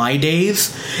My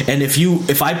Days. And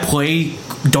if I play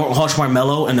Don't Harsh My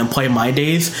Mellow and then play My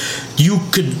Days, you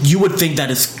would think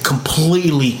that it's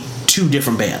completely 2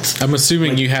 different bands. I'm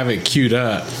assuming you have it queued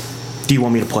up. Do you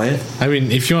want me to play it? I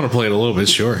mean, if you want to play it a little bit,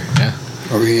 sure. Yeah.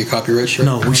 Are we gonna get copyright strike?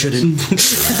 No, we shouldn't.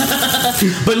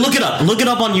 But look it up. Look it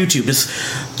up on YouTube. Just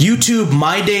YouTube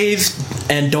My Days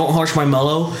and Don't Harsh My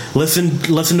Mellow. Listen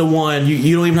to one.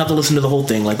 You don't even have to listen to the whole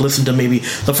thing. Like listen to maybe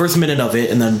the first minute of it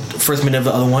and then first minute of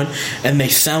the other one, and they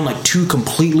sound like 2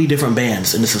 completely different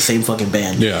bands, and it's the same fucking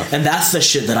band. Yeah. And that's the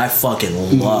shit that I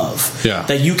fucking love. Yeah.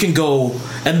 That you can go,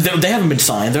 and they haven't been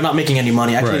signed. They're not making any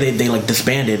money. Actually, they like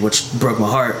disbanded, which broke my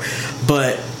heart.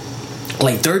 But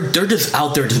like they're just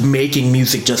out there just making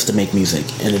music just to make music,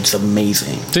 and it's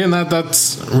amazing. See, and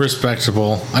that's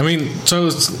respectable. I mean,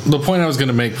 so the point I was going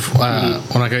to make when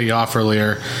I got you off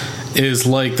earlier is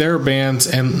like there are bands,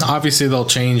 and obviously they'll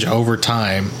change over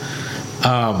time.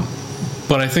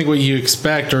 But I think what you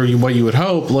expect or what you would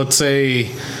hope, let's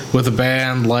say with a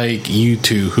band like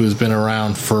U2, who's been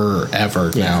around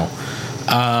forever now,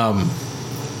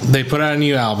 they put out a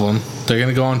new album. They're going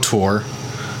to go on tour.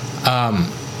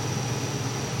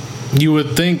 You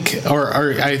would think, or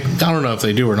I don't know if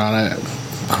they do or not. I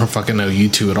don't fucking know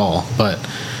U2 at all. But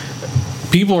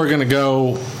people are going to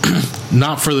go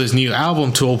not for this new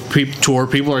album tour.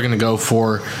 People are going to go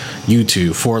for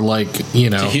U2 for like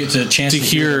to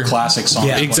hear classic songs.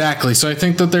 Yeah, exactly. So I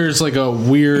think that there's like a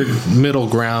weird middle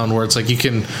ground where it's like you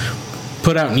can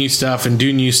put out new stuff and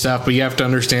do new stuff, but you have to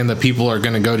understand that people are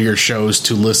going to go to your shows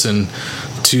to listen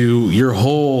to your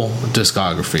whole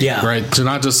discography, right? So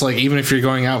not just like, even if you're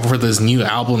going out for this new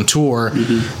album tour,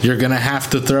 you're going to have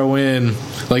to throw in,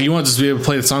 like, you want to just be able to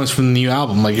play the songs from the new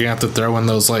album, like, you're going to have to throw in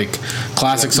those, like,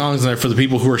 classic songs in there for the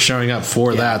people who are showing up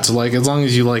for that. So, like, as long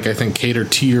as you, like, I think cater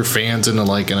to your fans in,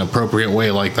 like, an appropriate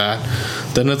way like that,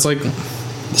 then it's like...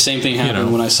 The same thing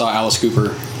happened when I saw Alice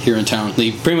Cooper here in town.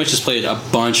 He pretty much just played a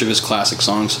bunch of his classic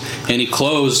songs, and he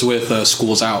closed with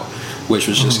School's Out, which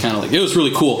was just kind of like, it was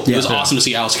really cool. It was awesome to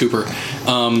see Alice Cooper,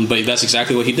 but that's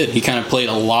exactly what he did. He kind of played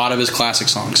a lot of his classic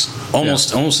songs,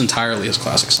 almost entirely his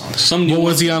classic songs.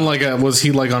 Was he on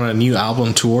on a new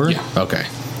album tour? Yeah. Okay.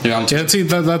 Yeah, see,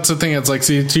 that's the thing. It's like,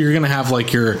 so you're gonna have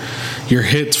like your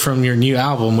hits from your new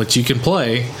album, which you can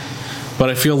play. But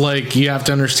I feel like you have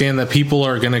to understand that people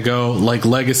are going to go, like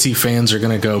legacy fans are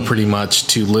going to go pretty much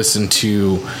to listen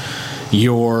to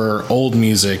your old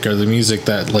music or the music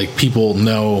that like people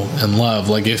know and love.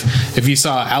 Like if you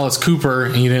saw Alice Cooper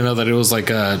and you didn't know that it was like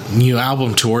a new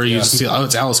album tour, you just see, oh,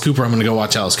 it's Alice Cooper, I'm going to go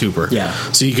watch Alice Cooper. Yeah.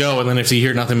 So you go, and then if you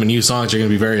hear nothing but new songs, you're going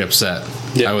to be very upset.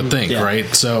 I would think,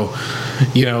 right? So,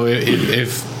 you know,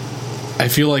 if I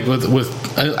feel like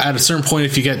with at a certain point,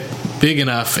 if you get big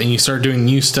enough and you start doing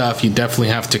new stuff, you definitely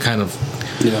have to kind of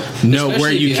know Especially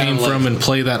where if you have, came from and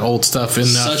play that old stuff enough.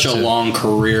 Such a long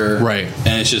career, right?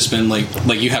 And it's just been like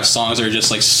you have songs that are just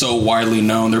like so widely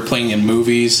known. They're playing in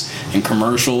movies and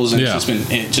commercials, and it's just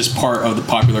been just part of the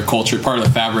popular culture, part of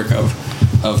the fabric of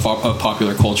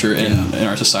popular culture in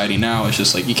our society now. It's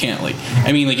just like you can't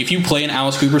I mean, like if you play an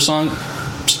Alice Cooper song,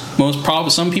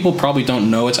 some people probably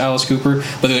don't know it's Alice Cooper,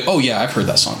 but they're like, oh yeah, I've heard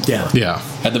that song before. Yeah.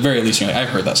 At the very least, you're like, I've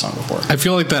heard that song before. I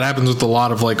feel like that happens with a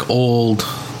lot of like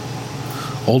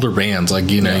older bands. Like,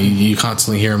 you know, you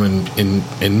constantly hear them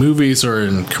in movies or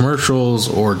in commercials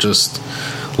or just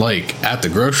like at the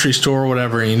grocery store or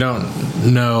whatever, and you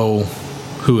don't know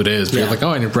who it is, but you're like, oh,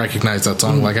 I didn't recognize that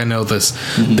song. Like, I know this.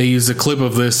 They used a clip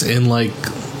of this in like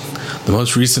the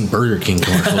most recent Burger King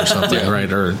commercial or something,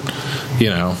 right? Or, you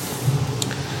know,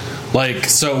 like,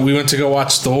 so we went to go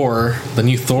watch Thor, the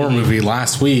new Thor movie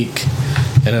last week,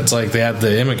 and it's like they had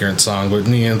the Immigrant Song, but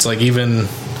it's like even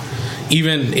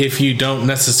if you don't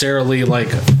necessarily like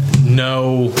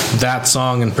know that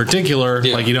song in particular,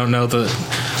 like you don't know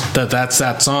that's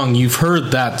that song, you've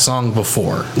heard that song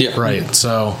before, right?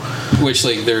 So, which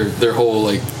like their whole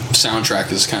like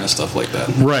soundtrack is kind of stuff like that,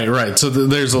 right. So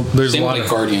there's same a lot like of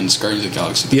Guardians of the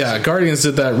Galaxy. Yeah, Guardians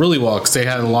did that really well because they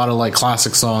had a lot of like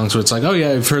classic songs where it's like, oh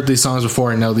yeah, I've heard these songs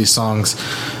before, I know these songs,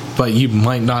 but you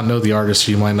might not know the artist,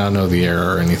 you might not know the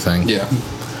era or anything. Yeah.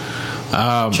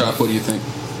 Chop, what do you think?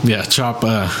 Yeah, Chop.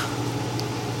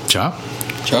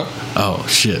 Oh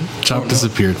shit, Chop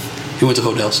disappeared. He went to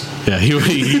hotels. Yeah,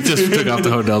 he just took off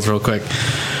the hotels real quick.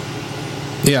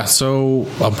 Yeah, so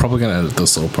I'm probably gonna edit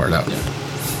this little part out.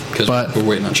 Because we're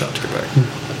waiting on Chop to get back.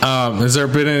 Has there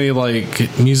been any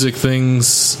like music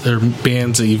things or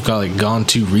bands that you've got like gone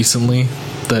to recently?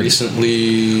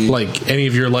 Like any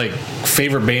of your like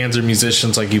favorite bands or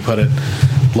musicians, like you put it,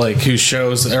 like whose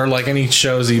shows or like any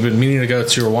shows that you've been meaning to go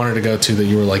to or wanted to go to that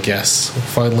you were like, yes,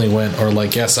 finally went, or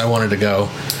like, yes, I wanted to go.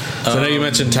 So I know you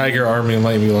mentioned Tiger Army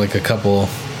maybe like a couple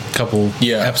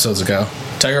episodes ago.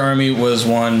 Tiger Army was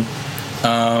one.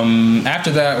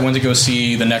 After that, I went to go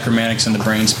see the Necromantics and the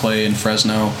Brains play in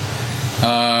Fresno.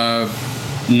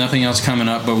 Nothing else coming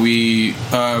up, but me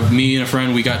and a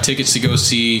friend, we got tickets to go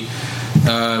see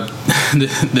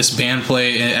this band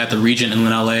play at the Regent in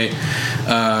LA.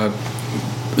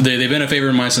 They've been a favorite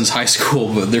of mine since high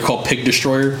school, but they're called Pig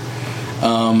Destroyer.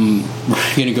 We're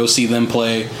gonna go see them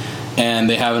play, and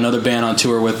they have another band on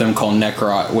tour with them called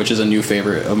Neckrot, which is a new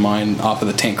favorite of mine off of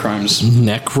the Tank Crimes.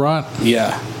 Neckrot?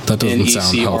 Yeah. That doesn't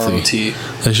sound healthy.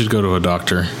 They should go to a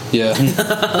doctor. Yeah.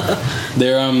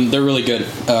 They're really good.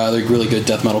 They're a really good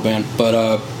death metal band. But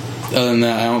other than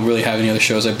that, I don't really have any other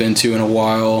shows I've been to in a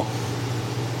while.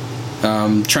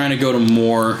 Trying to go to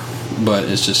more, but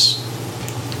it's just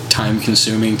time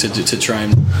consuming to try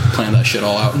and plan that shit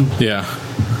all out. Yeah.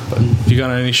 But you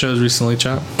got any shows recently,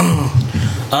 Chop?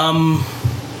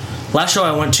 Last show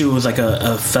I went to was like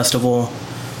a festival.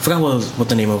 I forgot what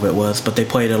the name of it was, but they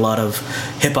played a lot of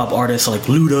hip hop artists like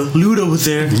Luda. Luda was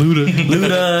there. Luda.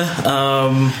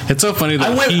 It's so funny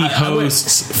that he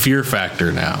hosts Fear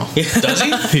Factor now. Does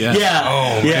he? Yeah. Yeah.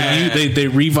 Oh, yeah. They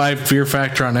revived Fear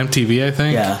Factor on MTV, I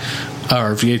think. Yeah.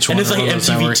 Or VH1. And it's like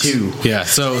MTV2. Yeah.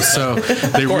 So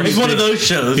it's one of those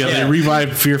shows. Yeah, they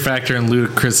revived Fear Factor, and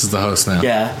Ludacris is the host now.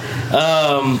 Yeah.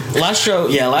 Last show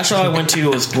I went to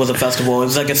was a festival. It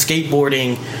was like a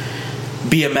skateboarding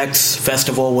BMX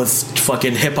festival with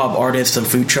fucking hip hop artists and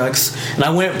food trucks, and I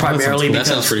went primarily because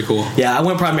that sounds pretty cool. Yeah, I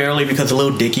went primarily because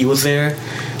Lil Dicky was there.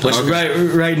 Which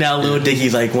right now, Lil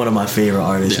Dicky's like one of my favorite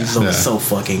artists. He's so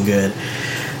fucking good.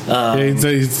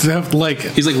 He's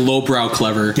like lowbrow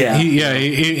clever. Yeah,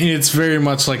 it's very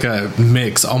much like a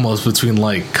mix almost between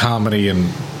like comedy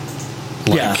and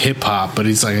like hip hop, but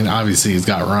he's like, obviously he's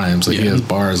got rhymes, like he has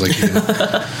bars, like he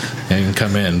can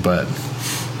come in, but.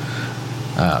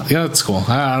 Yeah, that's cool.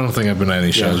 I don't think I've been to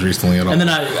any shows recently at all. And then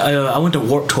I went to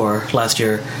Warped Tour last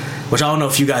year, which I don't know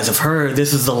if you guys have heard.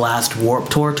 This is the last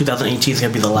Warped Tour. 2018 is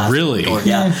going to be the last Really? Warped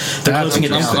Tour. Yeah. They're closing it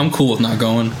down. I'm cool with not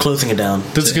going. Closing it down.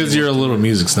 That's because you're a little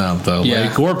music snob, though. Yeah.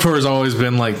 Like, Warped Tour has always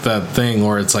been like that thing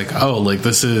where it's like, oh, like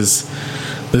this is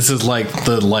like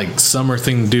the like summer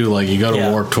thing to do. Like you go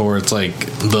to Warped Tour, it's like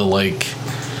the like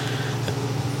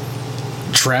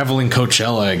traveling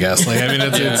Coachella, I guess. Like, I mean,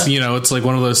 it's you know, it's like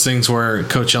one of those things where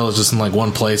Coachella is just in like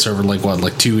one place over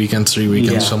like 2 weekends, 3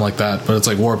 weekends, something like that. But it's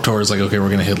like Warped Tour is like, okay, we're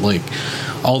gonna hit like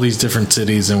all these different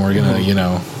cities, and we're gonna you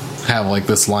know have like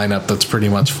this lineup that's pretty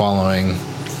much following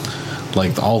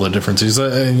like all the different cities.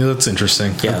 That's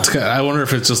interesting. Yeah. I wonder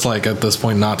if it's just like at this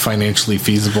point not financially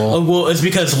feasible. Well, it's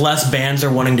because less bands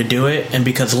are wanting to do it, and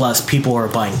because less people are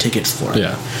buying tickets for it.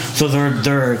 Yeah. So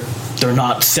they're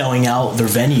not selling out their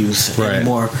venues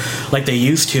anymore like they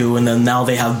used to, and then now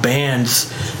they have bands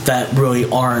that really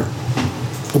aren't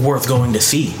worth going to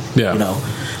see. Yeah. You know,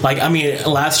 like I mean,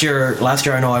 last year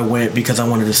I know I went because I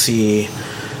wanted to see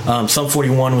Sum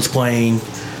 41 was playing,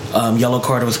 Yellow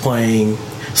Card was playing.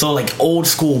 So like old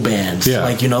school bands,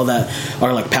 like you know that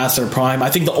are like past their prime. I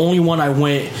think the only one I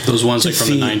went those ones to like from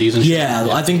see, the 90s and shit. yeah,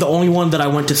 I think the only one that I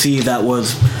went to see that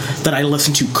I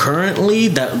listen to currently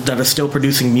that are still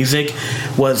producing music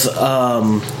was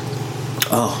now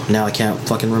I can't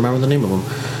fucking remember the name of them.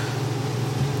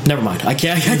 Never mind. I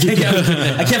can't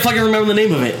fucking remember the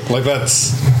name of it. Like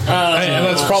that's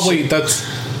probably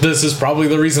this is probably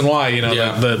the reason why you know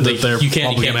that they're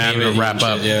probably gonna have to wrap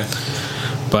up.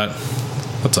 But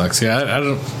that sucks. Yeah, I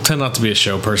don't tend not to be a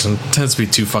show person. It tends to be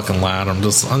too fucking loud. I'm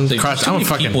a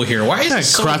fucking people here. Why is it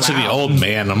so crotchety loud? old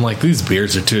man? I'm like, these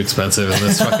beers are too expensive and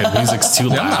this fucking music's too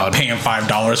I'm not loud. paying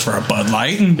 $5 for a Bud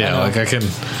Light. Yeah, like I'm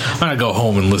gonna go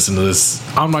home and listen to this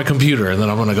on my computer, and then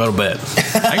I'm gonna go to bed.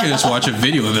 I can just watch a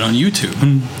video of it on YouTube.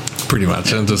 Pretty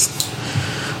much, and just.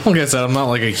 Like I said, I'm not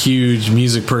like a huge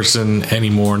music person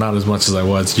anymore. Not as much as I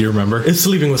was. Do you remember? It's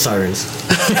Sleeping with Sirens.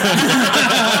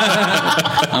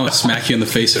 I'm gonna smack you in the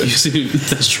face if you see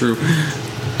that's true.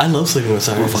 I love Sleeping with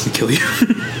I'll Sirens. fucking kill you.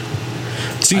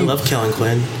 See, I love Kellen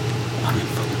Quinn. I'm gonna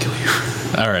fucking kill you.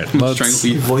 all right, Strangle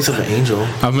you. Voice of an angel.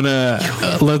 I'm gonna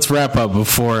let's wrap up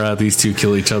before these two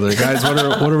kill each other, guys.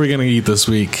 What are we gonna eat this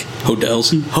week?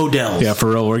 Hodels. Hodels. Yeah, for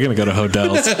real, we're gonna go to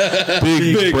Hodels.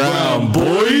 Big brown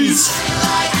boys.